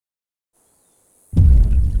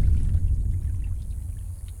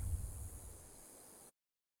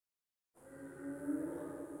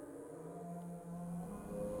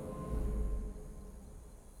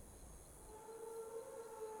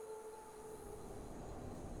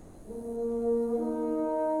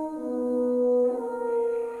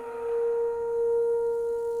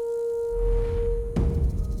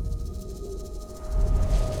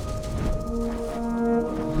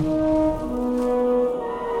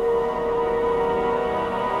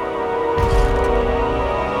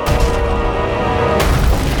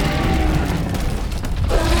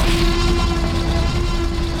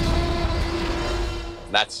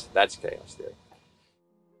That's chaos theory.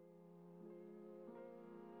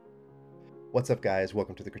 What's up, guys?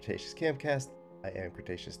 Welcome to the Cretaceous Campcast. I am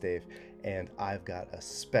Cretaceous Dave, and I've got a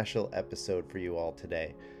special episode for you all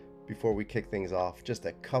today. Before we kick things off, just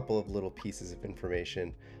a couple of little pieces of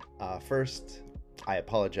information. First, I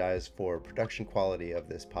apologize for production quality of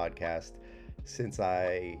this podcast. Since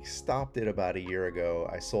I stopped it about a year ago,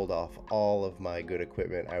 I sold off all of my good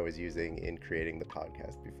equipment I was using in creating the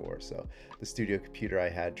podcast before. So, the studio computer I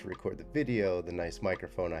had to record the video, the nice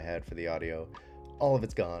microphone I had for the audio, all of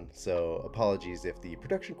it's gone. So, apologies if the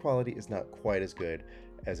production quality is not quite as good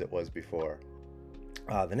as it was before.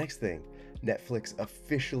 The next thing, Netflix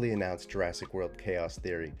officially announced Jurassic World Chaos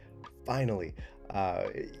Theory. Finally. Uh,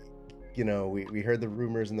 we heard the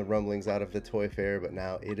rumors and the rumblings out of the Toy Fair, but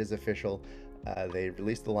now it is official. They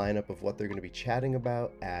released the lineup of what they're going to be chatting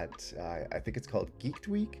about at, I think it's called Geeked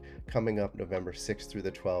Week, coming up November 6th through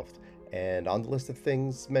the 12th. And on the list of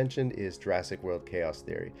things mentioned is Jurassic World Chaos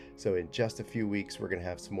Theory. So in just a few weeks, we're going to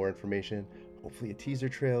have some more information, hopefully a teaser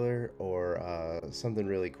trailer or something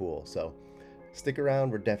really cool. So stick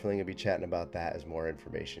around. We're definitely going to be chatting about that as more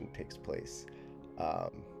information takes place.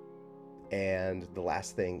 And the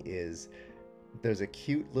last thing is there's a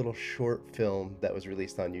cute little short film that was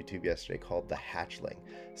released on YouTube yesterday called The Hatchling.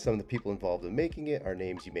 Some of the people involved in making it are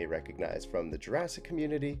names you may recognize from the Jurassic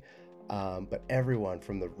community, but everyone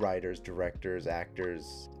from the writers, directors,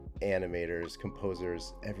 actors, animators,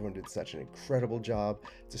 composers, everyone did such an incredible job.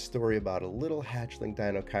 It's a story about a little hatchling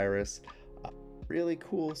Dinochirus. Really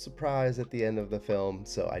cool surprise at the end of the film,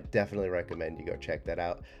 so I definitely recommend you go check that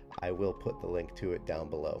out. I will put the link to it down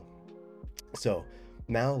below. So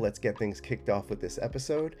now let's get things kicked off with this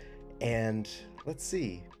episode, and let's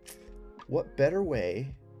see, what better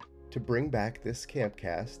way to bring back this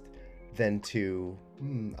campcast than to,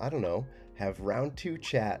 I don't know, have round two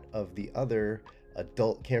chat of the other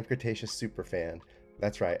adult Camp Cretaceous superfan.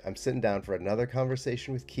 That's right, I'm sitting down for another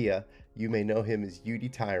conversation with Kia. You may know him as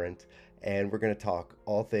YutyTyrant, and we're going to talk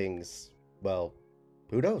all things, well,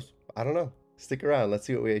 who knows? I don't know. Stick around, let's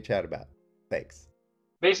see what we chat about. Thanks.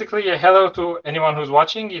 Basically, a hello to anyone who's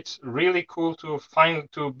watching. It's really cool to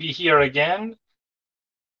be here again.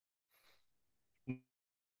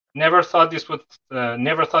 Never thought this would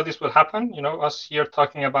happen. You know, us here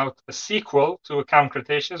talking about a sequel to Camp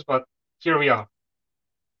Cretaceous, but here we are.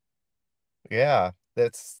 Yeah,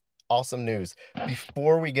 that's awesome news.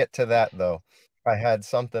 Before we get to that, though, I had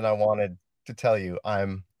something I wanted to tell you.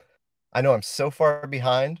 I know I'm so far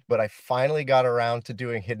behind, but I finally got around to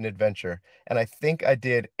doing Hidden Adventure, and I think I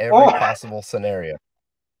did every possible scenario.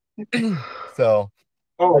 So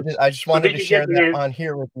I just So wanted did to you get share that on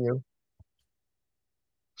here with you.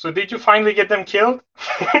 So did you finally get them killed?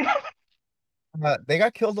 They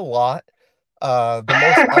got killed a lot. The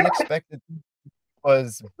most unexpected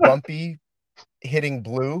was Bumpy hitting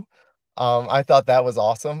Blue. I thought that was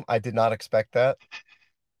awesome. I did not expect that.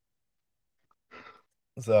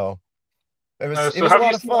 So it So was a have you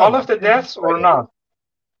lot of seen all fun. of the Really deaths or enjoyed it.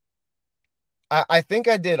 not? I think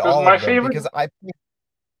I did Because all my of them favorite, because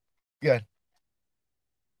good.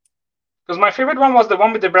 because my favorite one was the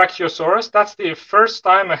one with the Brachiosaurus. That's the first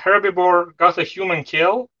time a herbivore got a human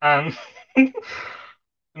kill, and you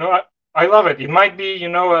know, I love it. It might be,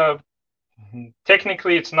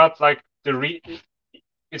 technically it's not like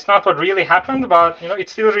it's not what really happened, but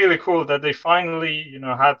it's still really cool that they finally,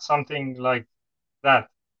 had something like that.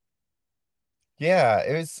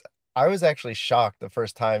 Yeah, I was actually shocked the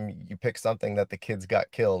first time you picked something that the kids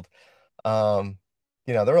got killed. Um,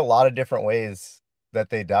 there were a lot of different ways that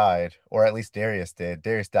they died, or at least Darius did.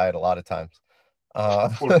 Darius died a lot of times.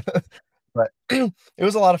 Cool. But it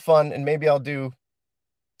was a lot of fun, and maybe I'll do,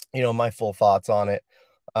 my full thoughts on it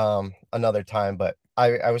another time. But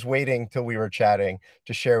I was waiting till we were chatting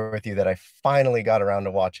to share with you that I finally got around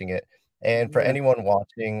to watching it. And for Yeah. anyone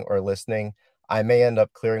watching or listening, I may end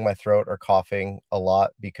up clearing my throat or coughing a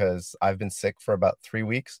lot because I've been sick for about 3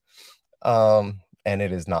 weeks. And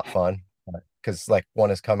it is not fun because like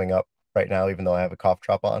one is coming up right now, even though I have a cough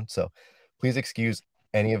drop on. So please excuse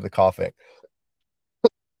any of the coughing.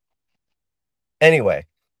 Anyway,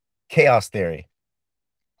 chaos theory.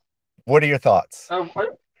 What are your thoughts?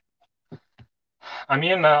 I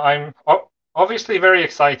mean, I'm obviously very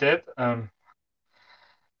excited.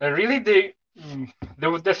 really the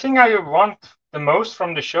thing I want the most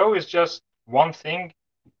from the show is just one thing: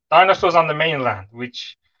 dinosaurs on the mainland,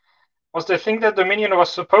 which was the thing that Dominion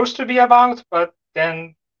was supposed to be about, but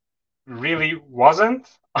then really wasn't.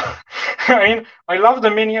 I mean, I love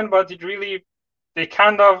Dominion, but they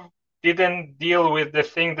kind of didn't deal with the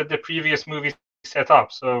thing that the previous movie set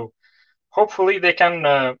up. So hopefully they can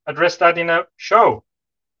address that in a show.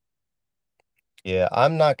 Yeah,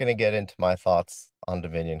 I'm not gonna get into my thoughts on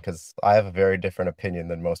Dominion because I have a very different opinion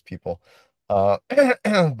than most people. Uh,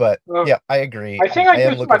 but Uh, yeah, I agree. I think I I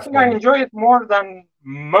do am too. I looking think I forward. enjoy it more than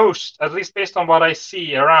most, at least based on what I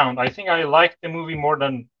see around. I think I like the movie more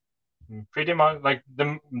than pretty much like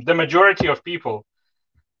the majority of people.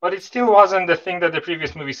 But it still wasn't the thing that the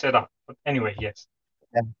previous movie set up. But anyway, yes.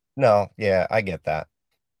 Yeah. No, yeah, I get that.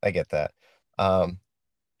 I get that. Um,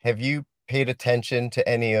 have you paid attention to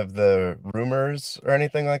any of the rumors or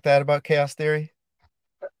anything like that about chaos theory?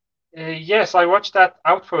 Yes, I watched that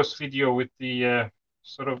Outpost video with the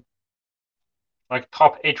sort of like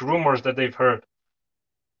top 8 rumors that they've heard.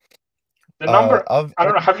 The number, Of I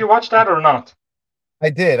don't know. Have you watched that or not? I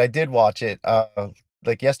did watch it,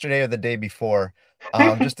 like yesterday or the day before,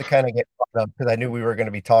 just to kind of get caught up because I knew we were going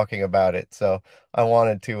to be talking about it. So I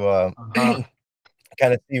wanted to Uh-huh.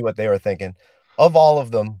 kind of see what they were thinking. Of all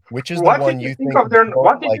of them, which is the What did one you you think think of is their most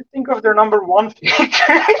What did like? you think of their number one pick?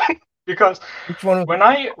 Because Which one was when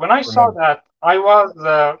I saw remember? that, I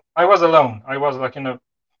was alone. I was like in a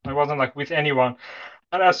I wasn't like with anyone.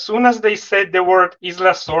 And as soon as they said the word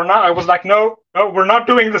Isla Sorna, I was like, no, no, we're not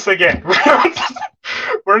doing this again.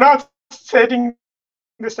 We're not setting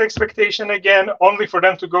this expectation again, only for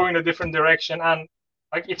them to go in a different direction. And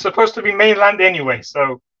like it's supposed to be mainland anyway.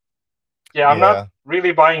 So yeah, I'm not Yeah,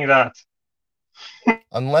 really buying that.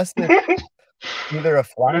 unless it's either a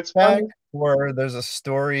But it's funny. flashback or there's a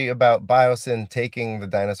story about Biosyn taking the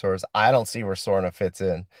dinosaurs. I don't see where Sorna fits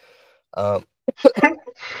in. Um,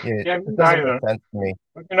 yeah, Yeah, me it doesn't make neither. sense to me.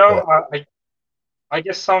 But But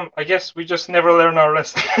I guess we just never learn our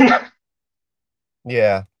lesson.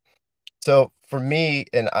 yeah, so for me,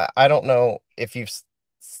 and I don't know if you've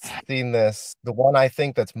seen this, the one I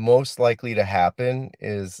think that's most likely to happen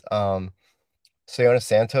is Sayona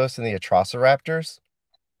Santos and the Atrociraptors,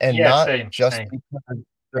 and Yeah, not same, just same. because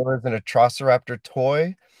there was an Atrociraptor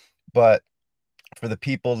toy, but for the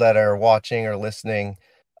people that are watching or listening,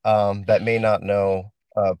 that may not know,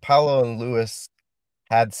 Paolo and Lewis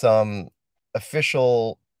had some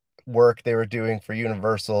official work they were doing for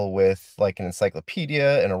Universal with, like, an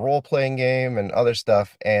encyclopedia and a role-playing game and other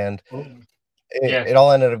stuff, and Oh, it yes,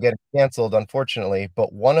 all ended up getting canceled, unfortunately,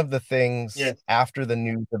 but one of the things yes. after the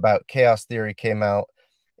news about Chaos Theory came out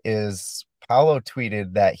is Paolo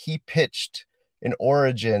tweeted that he pitched an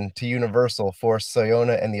origin to Universal for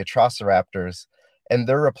Soyona and the Atrociraptors, and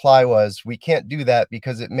their reply was, "We can't do that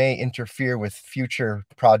because it may interfere with future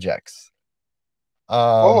projects."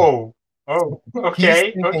 Um, Oh, oh, he's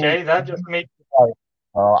okay, thinking, okay. That just makes like,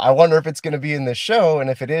 I wonder if it's gonna be in this show, and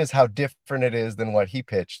if it is, how different it is than what he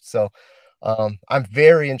pitched, so, I'm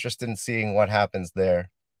very interested in seeing what happens there.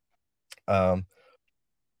 Um,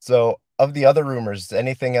 so of the other rumors,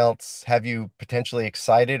 anything else have you potentially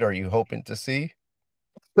excited or are you hoping to see?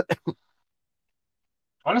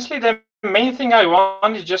 honestly the main thing I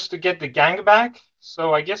want is just to get the gang back.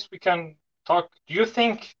 So I guess we can talk. Do you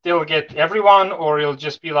think they'll get everyone, or it'll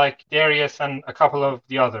just be like Darius and a couple of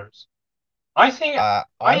the others? I think I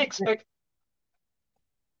I think expect.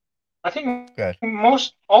 I think good.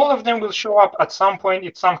 most all of them will show up at some point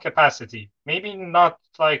in some capacity. Maybe not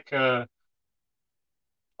like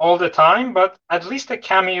all the time, but at least a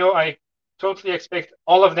cameo. I totally expect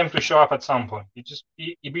all of them to show up at some point.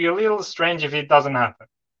 It'd be a little strange if it doesn't happen.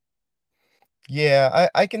 Yeah,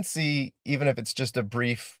 I can see even if it's just a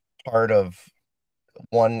brief part of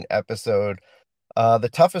one episode. The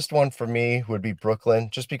toughest one for me would be Brooklyn,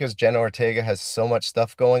 just because Jenna Ortega has so much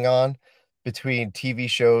stuff going on between TV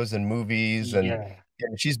shows and movies, Yeah.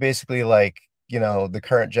 and she's basically like, the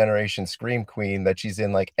current generation scream queen that she's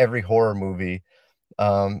in like every horror movie,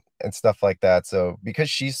 and stuff like that. So because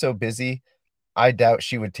she's so busy, I doubt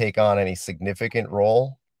she would take on any significant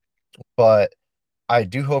role, but I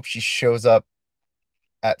do hope she shows up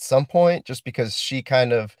at some point just because she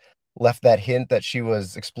kind of left that hint that she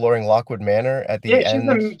was exploring Lockwood Manor at Yeah, the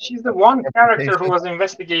end she's the one character who presentation. was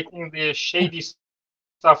investigating the shady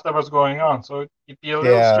stuff that was going on. So it'd be a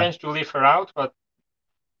little Yeah, strange to leave her out, but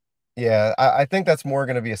yeah, I think that's more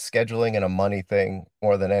gonna be a scheduling and a money thing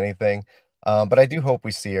more than anything, but I do hope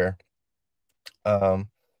we see her, um,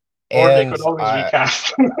 or they and could always I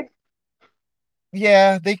recast.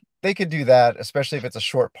 yeah, they could do that, especially if it's a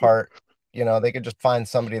short part. they could just find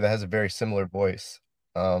somebody that has a very similar voice.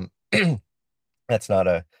 That's not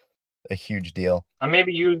a huge deal. And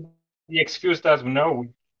maybe use the excuse that no,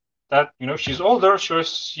 that she's older, so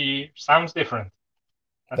she sounds different.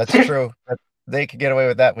 That's true. They could get away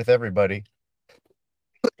with that with everybody.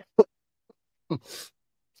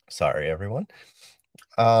 Sorry, everyone.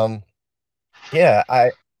 Yeah,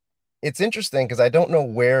 it's interesting because I don't know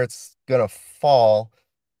where it's gonna fall.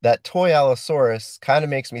 That toy Allosaurus kind of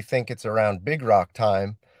makes me think it's around Big Rock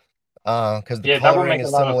time, because the Yeah, that would coloring make a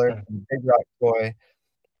is lot of similar to sense. the Big Rock toy.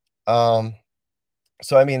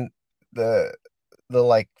 So I mean, the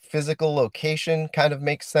like physical location kind of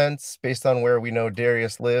makes sense based on where we know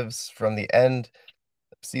Darius lives from the end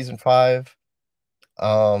of season 5.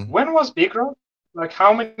 Um, When was Big Rock? Like,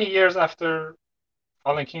 how many years after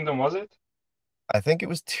Fallen Kingdom was it? I think it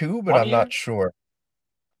was 2, but One I'm not year? sure.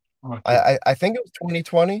 Oh, I two. I, I think it was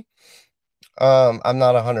 2020. I'm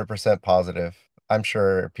not 100% positive. I'm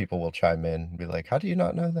sure people will chime in and be like, "How do you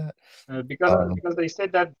not know that?" Um, Because they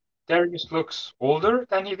said that Darius looks older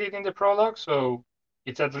than he did in the prologue, so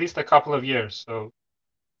it's at least a couple of years. So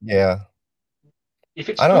yeah. if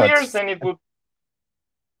it's I don't know, 2 years, then it would.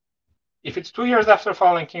 If it's 2 years after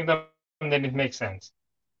Fallen Kingdom, then it makes sense.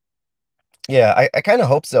 yeah, I kinda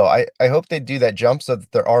hope so. I hope they do that jump so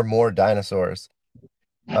that there are more dinosaurs.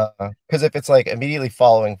 Because if it's, like, immediately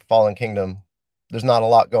following Fallen Kingdom, there's not a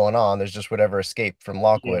lot going on, there's just whatever escaped from Yeah,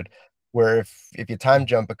 Lockwood. Where if you yeah. time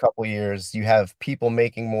jump a couple years, you have people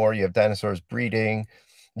making more, you have dinosaurs breeding,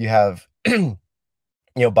 you have,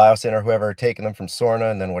 Biosyn or whoever taking them from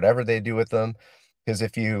Sorna, and then whatever they do with them. Because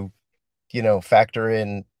if you factor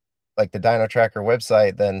in, like, the Dino Tracker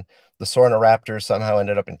website, then the Sorna raptors somehow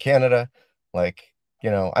ended up in Canada. Like,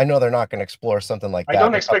 I know they're not gonna explore something like I that,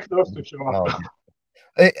 don't they're expect those to show up.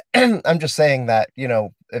 technology. I'm just saying that,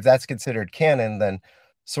 if that's considered canon, then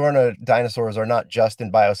Sorna dinosaurs are not just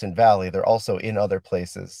in Biosyn Valley, they're also in other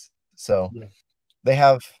places. So, Yeah, they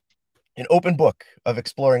have an open book of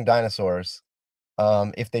exploring dinosaurs,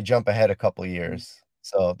 if they jump ahead a couple years.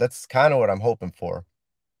 So, that's kinda what I'm hoping for.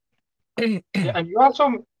 yeah. And you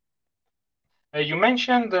also you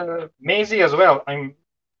mentioned Maisie as well.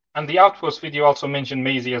 And the Outpost video also mentioned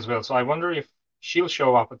Maisie as well. So I wonder if she'll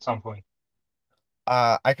show up at some point.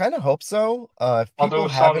 I kinda hope so. If people Although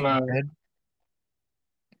some haven't read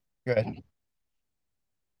Go ahead.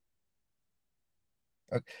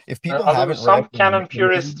 If people although haven't read some canon the Maisie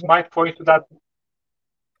purists book. might point to that.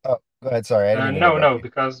 Oh, go ahead, sorry, I didn't mean to No, interrupt no, you.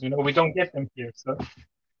 because we don't get them here. So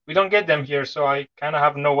we don't get them here. So I kind of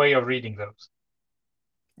have no way of reading those.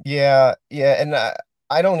 Yeah, yeah, and,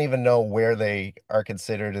 I don't even know where they are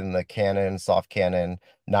considered in the canon, soft canon,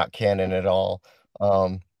 not canon at all.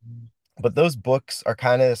 Um, but those books are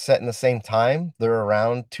kinda set in the same time. They're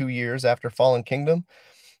around 2 years after Fallen Kingdom,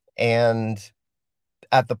 and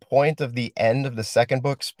at the point of the end of the 2nd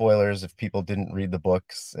book, spoilers if people didn't read the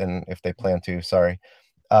books and if they plan to, sorry.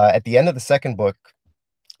 At the end of the 2nd book,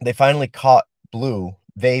 they finally caught Blue,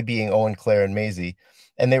 they being Owen, Claire, and Maisie,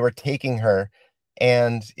 and they were taking her,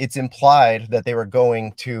 and it's implied that they were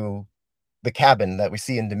going to the cabin that we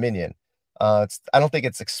see in Dominion. I don't think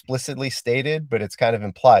it's explicitly stated, but it's kind of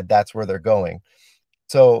implied that's where they're going.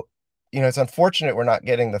 So, it's unfortunate we're not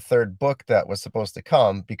getting the 3rd book that was supposed to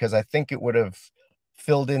come because I think it would have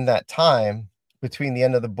filled in that time between the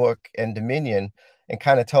end of the book and Dominion and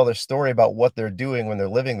kinda tell their story about what they're doing when they're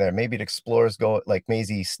living there. Maybe it explores go like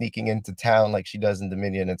Maisie sneaking into town like she does in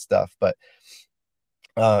Dominion and stuff, but,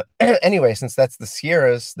 anyway, since that's the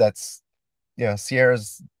Sierras,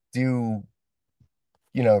 Sierras do,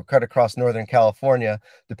 cut across Northern California,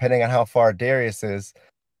 depending on how far Darius is,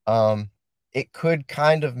 um, it could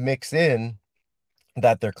kind of mix in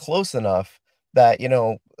that they're close enough that,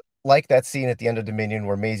 like that scene at the end of Dominion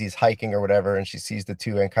where Maisie's hiking or whatever, and she sees the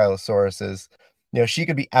 2 ankylosauruses, she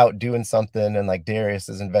could be out doing something and, like, Darius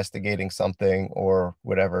is investigating something or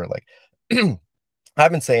whatever, like,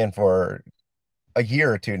 I've been saying for a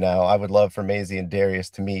year or 2 now, I would love for Maisie and Darius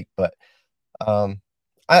to meet, but, um,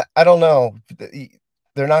 I don't know.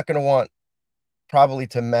 They're not gonna want probably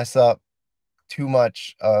to mess up too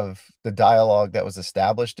much of the dialogue that was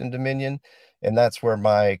established in Dominion, and that's where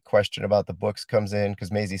my question about the books comes in,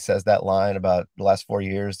 because Maisie says that line about the last 4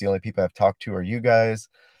 years, "The only people I've talked to are you guys."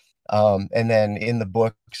 And then in the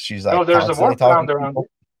book, she's, like, No, there's a constantly talking workaround to around people.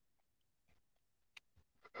 it.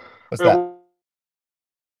 What's that? Well,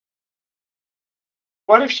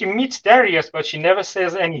 what if she meets Darius, but she never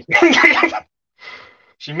says anything?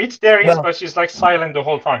 She meets Darius, Well, but she's like silent the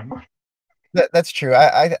whole time. that's true.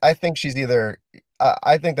 I think she's either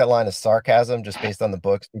I think that line is sarcasm just based on the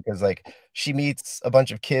books because, like, she meets a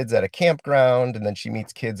bunch of kids at a campground, and then she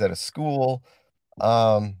meets kids at a school.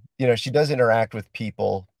 She does interact with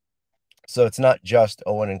people, so it's not just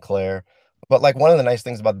Owen and Claire. But, like, one of the nice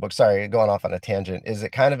things about the book, sorry, going off on a tangent, is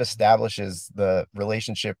it kind of establishes the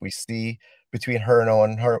relationship we see between her and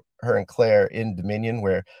Owen, her and Claire in Dominion,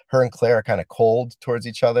 where her and Claire are kinda cold towards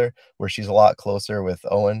each other, where she's a lot closer with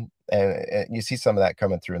Owen, and you see some of that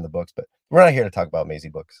coming through in the books, but we're not here to talk about Maisie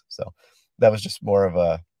books, so that was just more of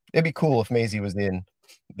a it'd be cool if Maisie was the,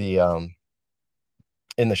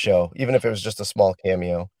 in the show, even if it was just a small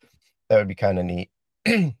cameo. That would be kinda neat.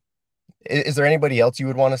 Is there anybody else you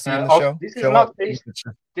would wanna see in the Also, show up?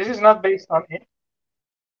 this is not based on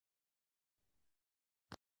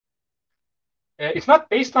it's not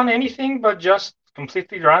based on anything, but just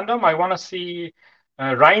completely random. I want to see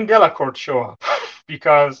Ryan Delacourt show up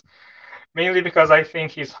because mainly because I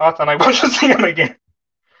think he's hot and I want to see him again.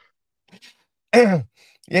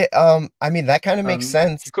 Yeah, I mean, that kinda makes He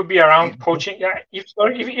sense. could be around poaching. Yeah,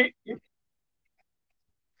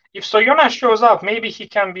 if Soyona shows up, maybe he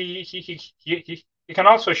can be he can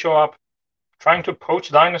also show up trying to poach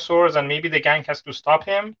dinosaurs, and maybe the gang has to stop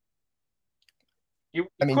him. It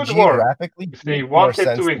I mean, could work geographically, if he they makes more wanted to.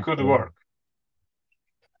 sense It than could Soyona. work.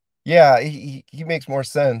 Yeah, he makes more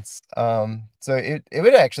sense. So it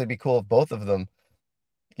would actually be cool if both of them,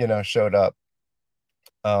 showed up.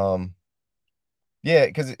 Um, yeah,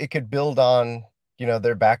 because it could build on,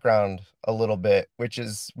 their background a little bit, which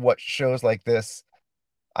is what shows like this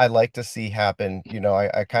I like to see happen.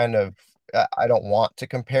 I kind of I don't want to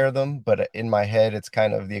compare them, but in my head, it's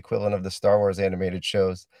kind of the equivalent of the Star Wars animated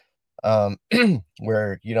shows, um,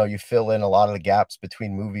 where, you fill in a lot of the gaps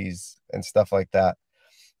between movies and stuff like that.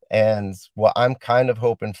 And what I'm kind of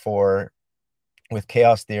hoping for with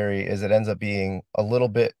Chaos Theory is it ends up being a little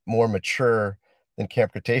bit more mature than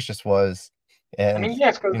Camp Cretaceous was. I And, mean,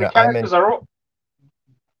 yes, because I'm in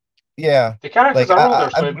yeah, the characters like are older,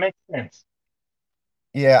 so it I'm makes sense.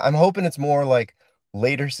 yeah, I'm hoping it's more like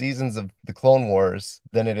later seasons of the Clone Wars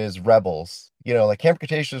than it is Rebels. Like Camp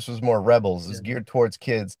Cretaceous was more Rebels, it was geared towards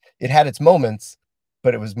kids. It had its moments,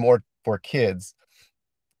 but it was more for kids.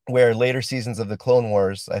 Where later seasons of the Clone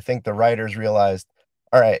Wars, I think the writers realized,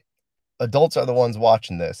 all right, adults are the ones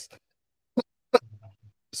watching this.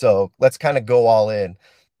 So let's kind of go all in.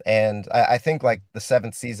 And I think like the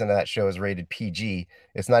seventh season of that show is rated PG.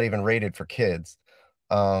 It's not even rated for kids.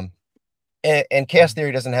 Um, and Chaos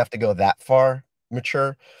Theory doesn't have to go that far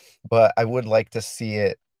mature, but I would like to see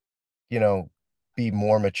it, you know, be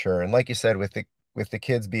more mature. And like you said, with the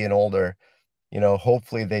kids being older,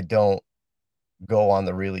 hopefully they don't go on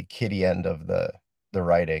the really kiddie end of the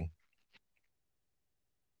writing.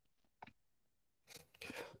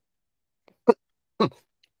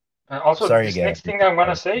 Also, Sorry this again. next thing I'm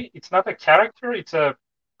gonna say, it's not a character; it's a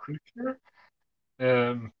creature.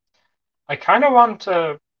 Um, I kind of want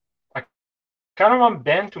I kind of want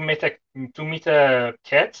Ben to meet a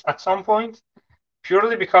cat at some point,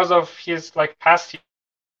 purely because of his like past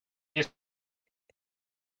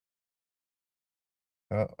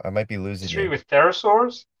Oh, I might be losing history you. with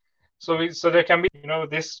pterosaurs. So there can be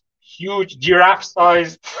this huge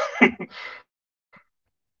giraffe-sized,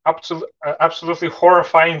 absolutely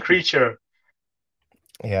horrifying creature.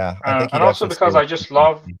 Yeah, I think And you'd have also some because serious I just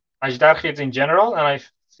love PTSD. Ajdarchids in general, and I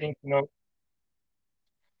think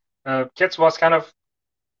Kits was kind of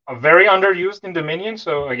very underused in Dominion.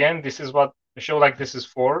 So again, this is what a show like this is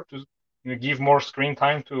for, to give more screen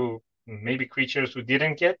time to maybe creatures who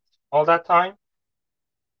didn't get all that time.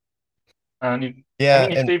 And I Yeah,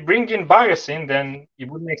 mean, if and they bring in Biosyn, then it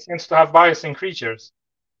would make sense to have Biosyn creatures.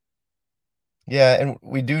 yeah, and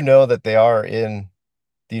we do know that they are in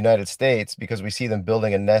the United States because we see them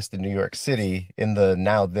building a nest in New York City in the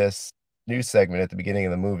Now This news segment at the beginning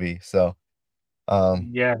of the movie. So,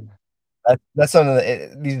 um, Yeah, that's something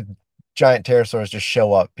that these giant pterosaurs just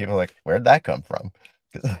show up. People are like, "Where'd that come from?"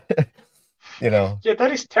 'Cause, you know, yeah,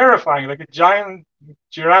 that is terrifying. Like a giant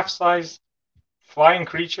giraffe-sized flying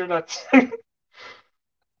creature. That's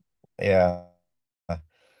yeah,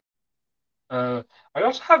 I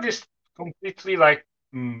also have this completely like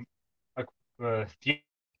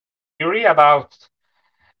theory about,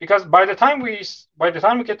 because by the time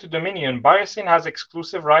we get to Dominion, Biosyn has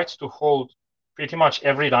exclusive rights to hold pretty much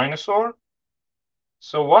every dinosaur.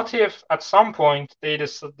 So what if at some point they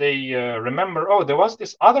remember, oh, there was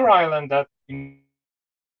this other island that we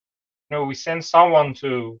sent someone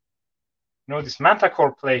to, this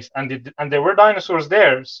manticore place, and there were dinosaurs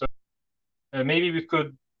there. So maybe we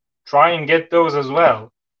could try and get those as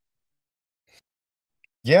well.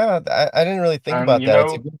 Yeah, I didn't really think And about that.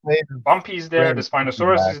 It's a good way of Bumpy is there, the bringing Goofy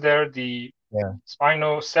Spinosaurus back. is there, the Yeah.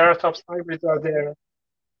 Spinoceratops hybrids are there.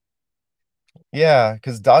 Yeah,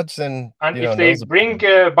 because Dodgson, And if they knows about bring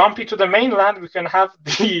it. Bumpy to the mainland, we can have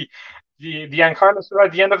the Ankylosaur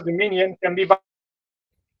at the end of the Minion can be It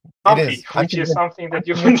Bumpy, is. which is something I'm that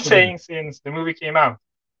you've been convinced it is. saying since the movie came out.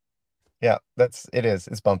 Yeah, it is.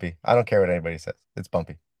 It's bumpy. I don't care what anybody says. It's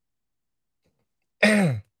bumpy.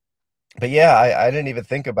 But yeah, I didn't even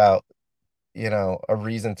think about, a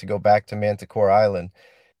reason to go back to Manticore Island.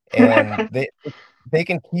 And they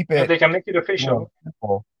can keep And it, they can make it official.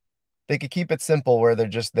 simple. They could keep it simple where they're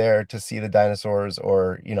just there to see the dinosaurs,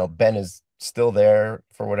 or, Ben is still there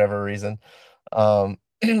for whatever reason. Um,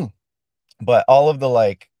 but all of the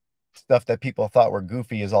like stuff that people thought were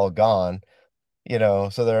goofy is all gone,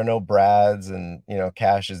 so there are no Brads, and,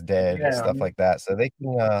 Cash is dead and Yeah. stuff like that. So they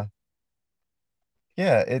can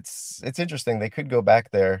yeah, it's interesting. They could go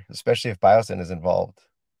back there, especially if Biosyn is involved.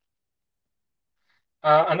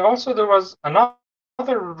 And also there was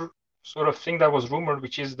another sort of thing that was rumored,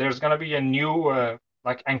 which is there's gonna be a new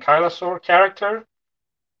like Ankylosaur character.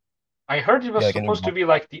 I heard it was Yeah, like a new supposed to be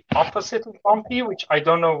like the opposite of Bumpy, which I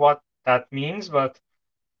don't know what that means, but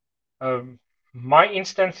um, my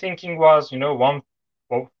instant thinking was, well,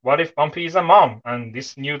 what if Bumpy is a mom and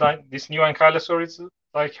this new Ankylosaur is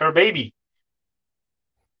like her baby?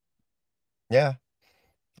 Yeah.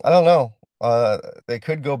 I don't know. They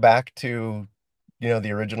could go back to,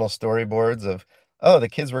 the original storyboards of, oh, the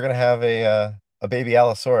kids were gonna have a baby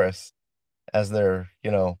Allosaurus as their,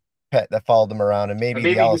 pet that followed them around, and A maybe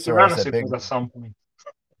the baby Allosaurus Yutyranus at it Big was at some point.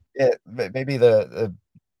 maybe the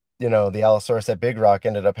Allosaurus at Big Rock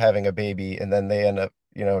ended up having a baby, and then they end up,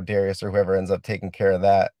 Darius or whoever ends up taking care of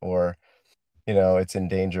that, or, it's in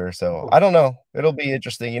danger. So Oh, I don't know. It'll be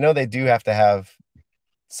interesting. They do have to have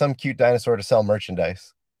some cute dinosaur to sell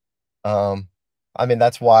merchandise. Um, I mean,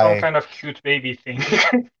 some kind of cute baby thing.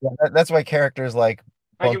 that's why characters like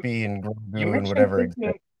you Bumpy and you Grogu and mentioned whatever exist.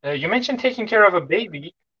 taking care of a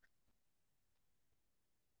baby.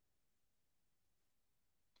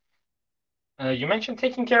 You mentioned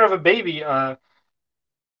taking care of a baby.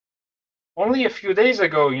 Only a few days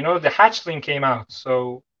ago, the hatchling came out.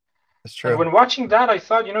 So, It's and true. when watching that, I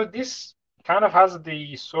thought, this kind of has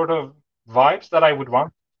the sort of vibes that I would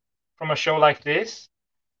want from a show like this,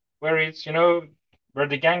 where it's, where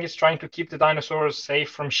the gang is trying to keep the dinosaurs safe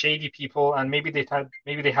from shady people, and maybe they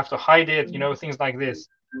have to hide it, things like this.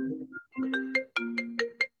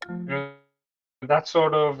 You know, that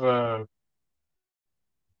sort of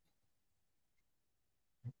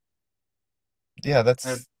Yeah, uh,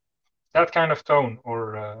 that's that kind of tone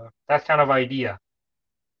or that kind of idea.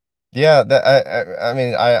 yeah, that I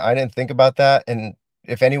mean, I didn't think about that, and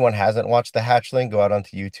if anyone hasn't watched The Hatchling, go out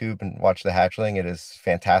onto YouTube and watch The Hatchling. It is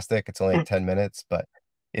fantastic. It's only 10 minutes, but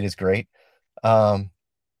it is great. Um,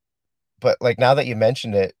 but, like, now that you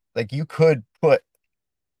mentioned it, like, you could put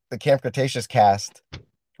the Camp Cretaceous cast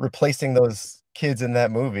replacing those kids in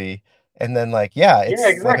that movie, and then, like, yeah, Yeah,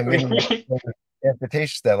 it's like a exactly. mini episode of Camp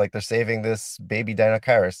Cretaceous, that, like, they're saving this baby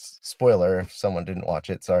Dinochirus. Spoiler if someone didn't watch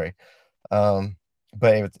it, sorry. Um,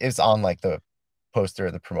 but it's on, like, the poster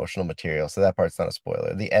or the promotional material, so that part's not a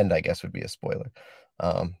spoiler. The end, I guess, would be a spoiler.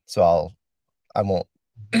 So I won't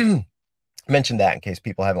mention that in case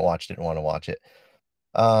people haven't watched it and wanna watch it.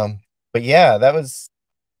 Um, but yeah, that's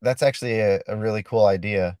actually a really cool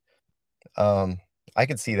idea. Um, I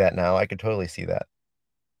could see that now. I could totally see that.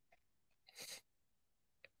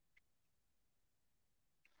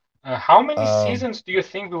 How many Um, seasons do you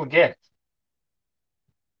think we'll get?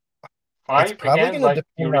 it's Five probably again, gonna like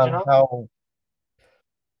the depend on original? how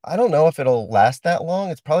I don't know if it'll last that long.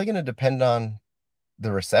 It's probably gonna depend on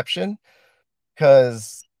the reception,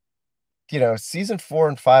 'cause, season 4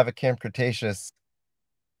 and 5 of Camp Cretaceous,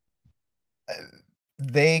 uh,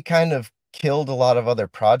 they kind of killed a lot of other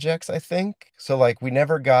projects, I think. So, like, we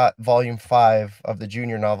never got volume 5 of the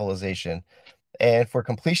junior novelization, and for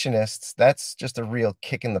completionists, that's just a real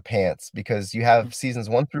kick in the pants, because you have seasons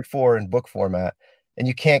 1 through 4 in book format, and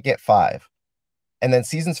you can't get 5. And then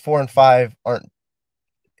seasons 4 and 5 aren't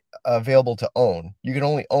available to own. You can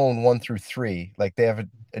only own 1 through 3. Like, they have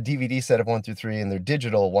a DVD set of 1 through 3, and they're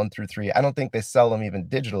digital 1 through 3. I don't think they sell them even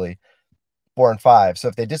digitally, 4 and 5. So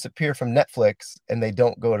if they disappear from Netflix and they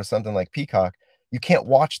don't go to something like Peacock, you can't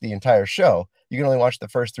watch the entire show. You can only watch the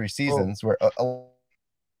first 3 Oh, seasons, where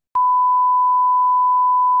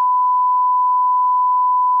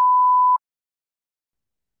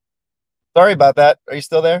Sorry about that. Are you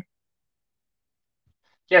still there?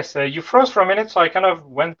 yes. You froze for a minute, so I kind of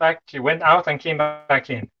went out and came back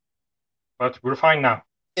in. But we're fine now.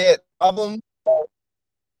 It problem.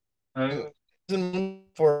 Uh,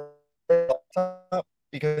 for laptop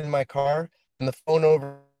because in my car and the phone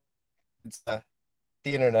over it's the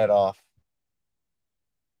internet off.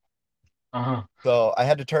 uh-huh. So I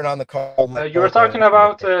had to turn on the car on my You were phone talking and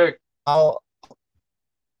about I'll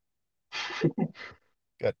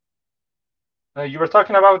good. you were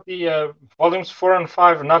talking about the volumes 4 and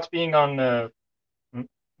 5 not being on uh,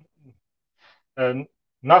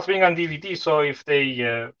 not being on DVD. So if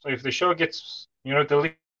the show gets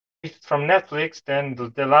deleted from Netflix, then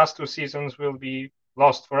the last 2 seasons will be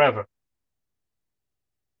lost forever.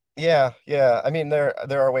 Yeah, yeah. I mean there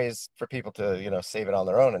are ways for people to, save it on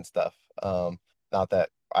their own and stuff. Not that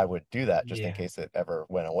I would do that just in Yeah. case it ever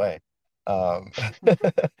went away. Um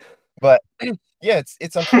but yeah,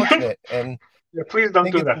 it's unfortunate and Yeah, please I don't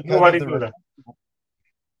think do it's that. because of Nobody the do that.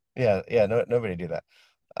 yeah, no, nobody do that.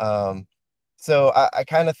 Um, so I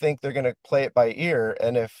kind of think they're going to play it by ear.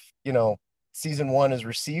 And if, season one is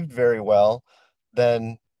received very well,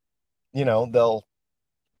 then, they'll,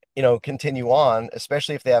 continue on,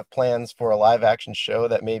 especially if they have plans for a live action show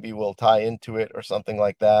that maybe will tie into it or something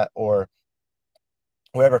like that, or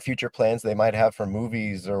whatever future plans they might have for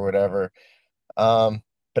movies or whatever.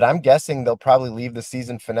 But I'm guessing they'll probably leave the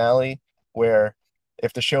season finale where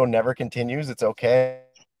if the show never continues, it's okay,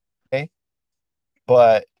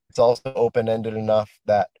 but it's also open ended enough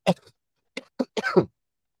that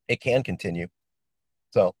it can continue.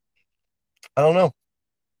 So I don't know.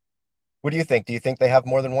 What do you think? Do you think they have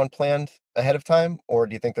more than one planned ahead of time, or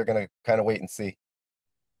do you think they're going to kind of wait and see?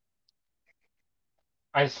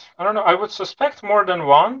 I don't know. I would suspect more than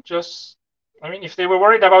one. I mean, if they were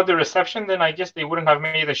worried about the reception, then I guess they wouldn't have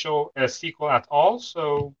made a sequel at all.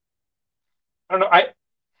 So I don't know.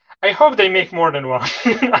 I hope they make more than one.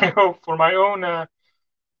 I hope for my own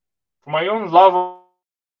love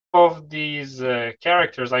of these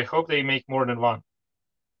characters, I hope they make more than one.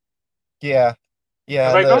 Yeah, yeah,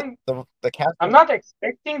 Because and I don't, the I'm casting. not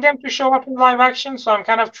expecting them to show up in live action, so I'm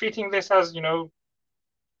kind of treating this as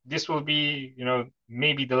this will be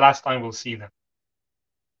maybe the last time we'll see them.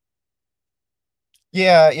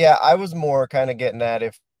 Yeah, yeah. I was more kind of getting at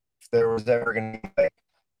if there was ever going to be like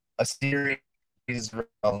a series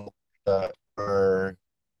for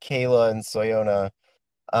Kayla and Soyona.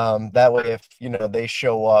 That way, if they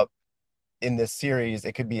show up in this series,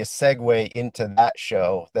 it could be a segue into that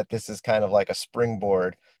show. That this is kind of like a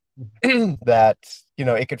springboard that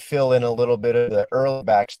it could fill in a little bit of the early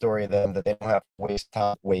backstory of them that they don't have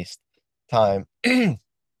to waste time in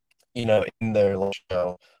their little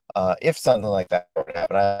show. If something like that would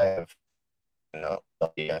happen, I have no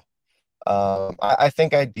idea. I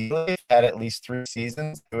think ideally if had at least 3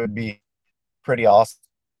 seasons, it would be pretty awesome.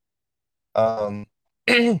 Um,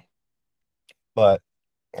 but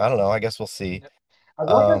I don't know. I guess we'll see. Yeah. As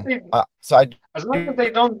long as they, So I as long as do. they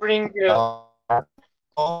don't bring, as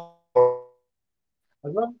long,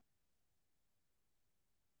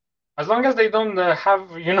 as long as they don't have,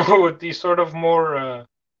 the sort of more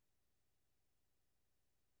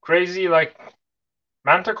crazy like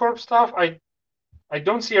Manticore stuff, I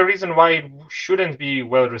don't see a reason why it shouldn't be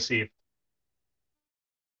well received.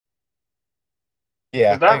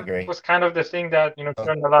 Yeah, Because I that agree. was kind of the thing that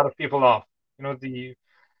turned a lot of people off. The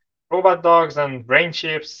robot dogs and brain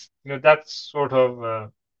chips. That's sort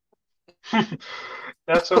of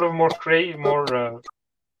that's sort of more more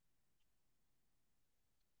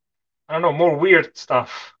I don't know, more weird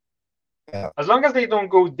stuff. Yeah, As long as they don't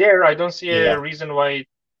go there, I don't see a yeah, reason why it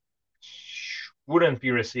wouldn't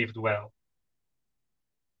be received well.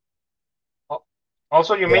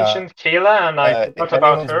 Also, you yeah. mentioned Kayla, and I If forgot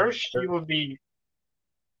about anyone's her.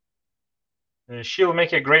 She'll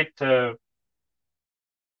make a great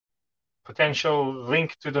potential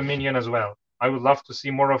link to Dominion as well. I would love to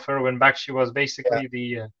see more of her when back she was yeah, basically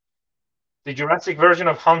the Jurassic version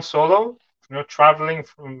of Han Solo, traveling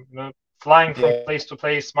from flying from yeah, place to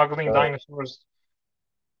place, smuggling right, dinosaurs.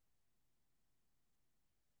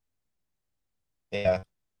 yeah.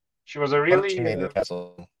 She was a I thought she really made the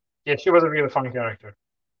castle. yeah, she was a really fun character.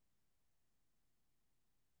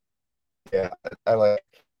 Yeah, I like.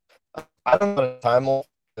 I don't know the time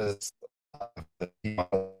because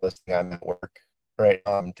listening. I'm at work right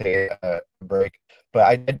now. I'm taking a break, but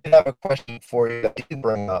I did have a question for you that you did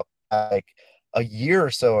bring up. Like a year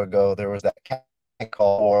or so ago, there was that casting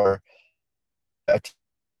call for a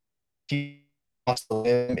team lost a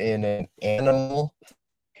limb in an animal.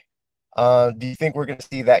 Do you think we're going to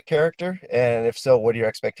see that character? And if so, what are your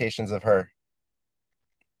expectations of her?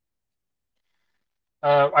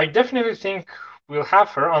 I definitely think we'll have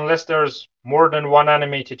her unless there's more than one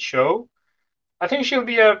animated show. I think she'll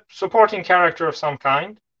be a supporting character of some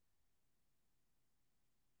kind.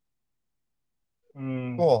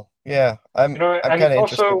 Mm, Cool. Yeah, I'm and kind it's of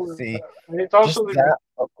interested to also see and it's just also that.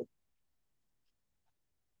 Oh,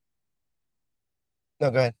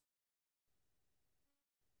 no, go ahead.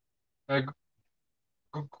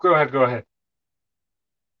 go ahead, go ahead.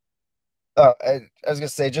 I was gonna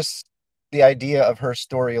say just the idea of her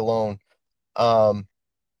story alone, um,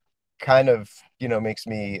 kind of makes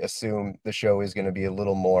me assume the show is gonna be a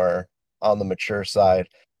little more on the mature side.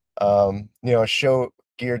 A show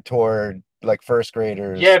geared toward like first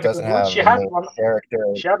graders Yeah, because doesn't what have a main character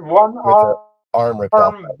she had one with an arm ripped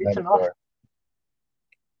off by arm a bitten off. dinosaur.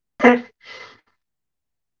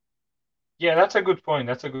 Yeah, that's a good point.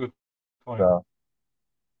 That's a good point. So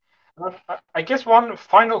I guess one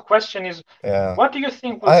final question is, yeah, what do you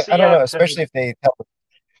think we'll I see don't know, at? especially if they tell.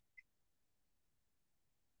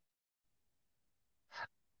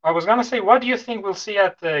 I was gonna say, what do you think we'll see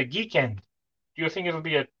at Geekend? Do you think it'll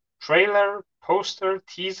be a trailer, poster,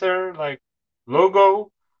 teaser, like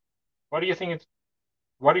logo? What do you think?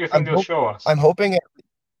 What do you think I'm they'll hope show us? I'm hoping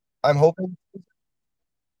I'm hoping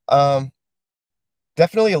um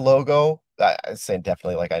definitely a logo. I say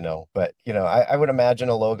definitely like I know, but I would imagine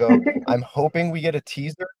a logo. I'm hoping we get a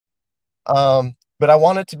teaser. But I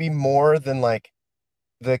want it to be more than like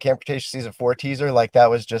the Camp Cretaceous season 4 teaser. Like that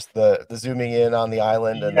was just the zooming in on the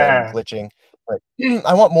island and then Yeah, glitching. But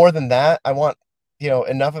I want more than that. I want,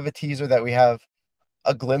 enough of a teaser that we have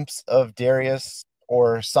a glimpse of Darius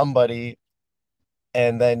or somebody,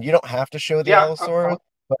 and then you don't have to show the yeah. Allosaurus,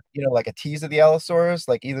 but like a tease of the Allosaurus,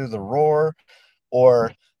 like either the roar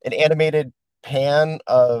or an animated pan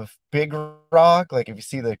of Big Rock. Like if you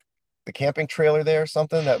see the camping trailer there or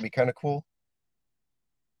something, that would be kind of cool.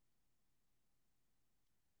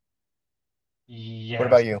 What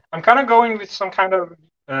about Yes, you? I'm kind of going with some kind of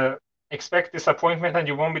uh, expect disappointment and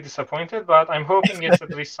you won't be disappointed, but I'm hoping it's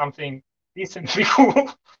at least something decently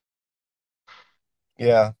cool.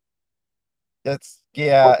 Yeah,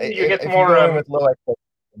 yeah. Hopefully, you get If you more. go in with low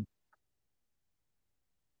expectations,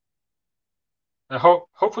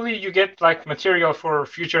 Hopefully, you get like material for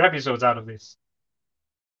future episodes out of this,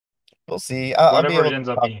 we'll see. I'll be whatever able it to ends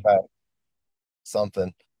up talk being. about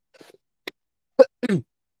something,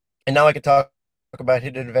 and now I can talk about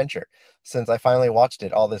Hidden Adventure since I finally watched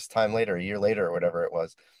it all this time later, a year later or whatever it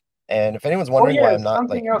was. And if anyone's Oh wondering why yeah, I'm not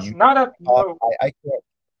like something else. mute Now that talk, I can't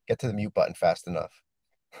get to the mute button fast enough.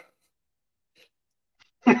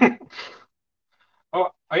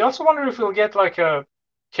 oh, I also wonder if we'll get like a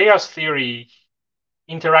chaos theory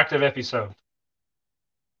interactive episode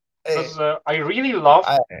Eh, because I really love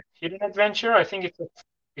I Hidden Adventure. I think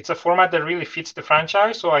it's a format that really fits the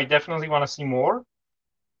franchise, so I definitely want to see more.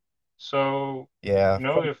 So, yeah,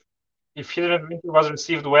 if Hidden Adventure was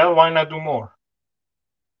received well, why not do more?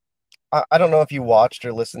 I don't know if you watched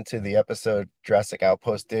or listened to the episode Jurassic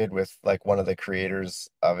Outpost did with like one of the creators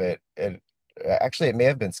of it. Actually it may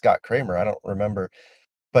have been Scott Kramer. I don't remember,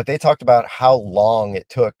 but they talked about how long it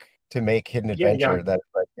took to make Hidden Yeah, yeah, Adventure. That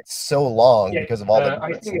like it's so long yeah. because of all the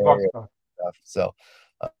I different think it was scenarios Scott. and stuff. So,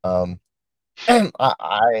 um,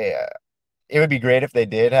 it would be great if they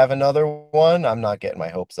did have another one. I'm not getting my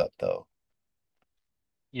hopes up though.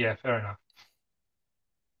 Yeah, fair enough.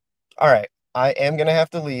 All right, I am gonna have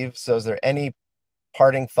to leave. So, is there any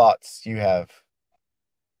parting thoughts you have?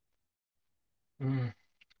 Mm,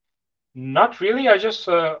 not really. I just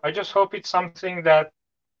hope it's something that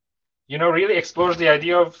really explores the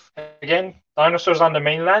idea of again dinosaurs on the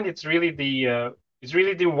mainland. It's really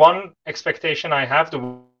the one expectation I have,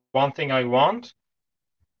 the one thing I want.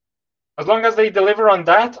 As long as they deliver on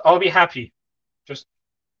that, I'll be happy. Just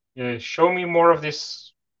show me more of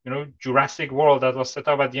this, Jurassic World that was set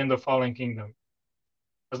up at the end of Fallen Kingdom.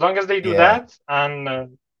 As long as they do Yeah, that, and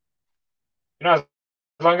as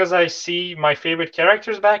long as I see my favorite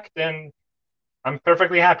characters back, then I'm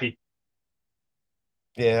perfectly happy.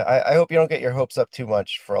 yeah. I hope you don't get your hopes up too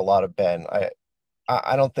much for a lot of Ben.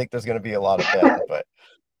 I don't think there's gonna be a lot of Ben, but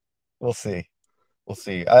we'll see. We'll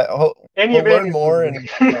see. I hope Any we'll Ben learn is more in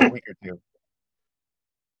a good. week or two.